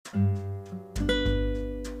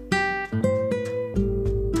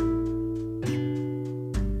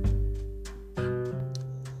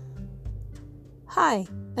Hi,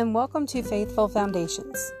 and welcome to Faithful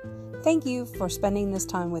Foundations. Thank you for spending this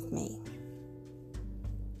time with me.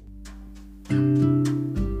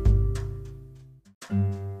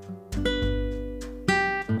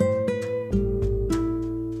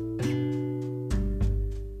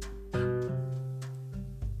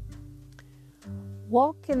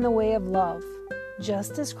 Walk in the way of love,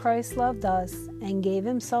 just as Christ loved us and gave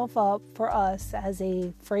himself up for us as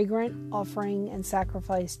a fragrant offering and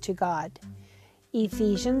sacrifice to God.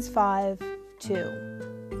 Ephesians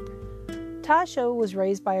 5:2. Tasha was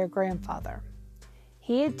raised by her grandfather.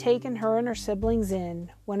 He had taken her and her siblings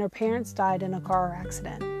in when her parents died in a car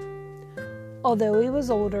accident. Although he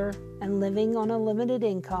was older and living on a limited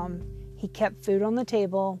income, he kept food on the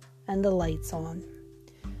table and the lights on.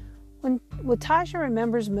 What Tasha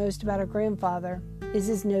remembers most about her grandfather is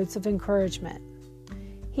his notes of encouragement.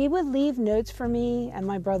 He would leave notes for me and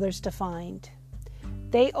my brothers to find.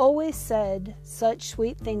 They always said such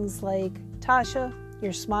sweet things like, "Tasha,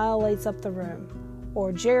 your smile lights up the room,"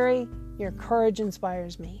 or "Jerry, your courage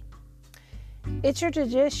inspires me." It's a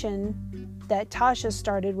tradition that Tasha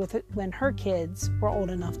started with when her kids were old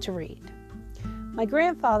enough to read. My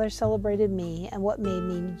grandfather celebrated me and what made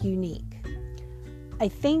me unique. I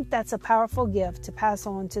think that's a powerful gift to pass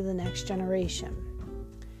on to the next generation.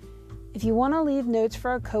 If you want to leave notes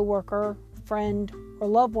for a coworker, friend, or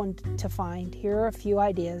loved one to find, here are a few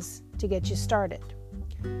ideas to get you started.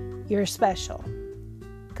 You're special.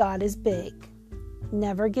 God is big.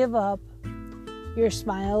 Never give up. Your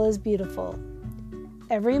smile is beautiful.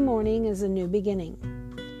 Every morning is a new beginning.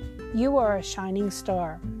 You are a shining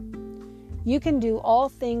star. You can do all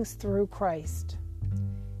things through Christ.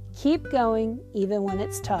 Keep going even when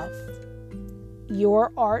it's tough.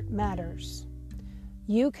 Your art matters.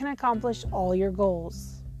 You can accomplish all your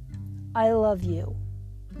goals. I love you.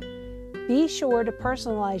 Be sure to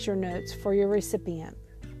personalize your notes for your recipient.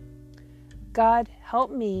 God,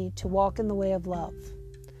 help me to walk in the way of love.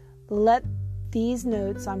 Let these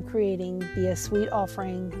notes I'm creating be a sweet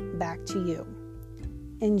offering back to you.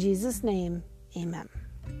 In Jesus' name, amen.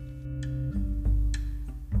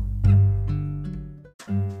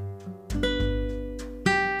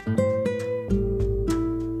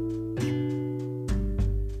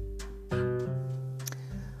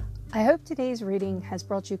 I hope today's reading has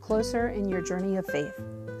brought you closer in your journey of faith.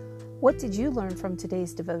 What did you learn from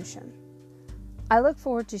today's devotion? I look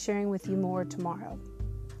forward to sharing with you more tomorrow.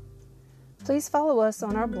 Please follow us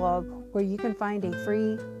on our blog where you can find a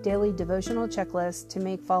free daily devotional checklist to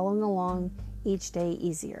make following along each day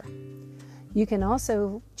easier. You can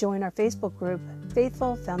also join our Facebook group,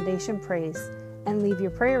 Faithful Foundation Praise, and leave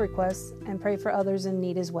your prayer requests and pray for others in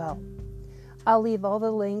need as well. I'll leave all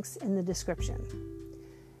the links in the description.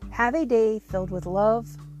 Have a day filled with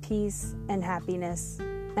love, peace, and happiness,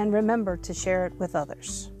 and remember to share it with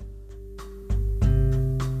others.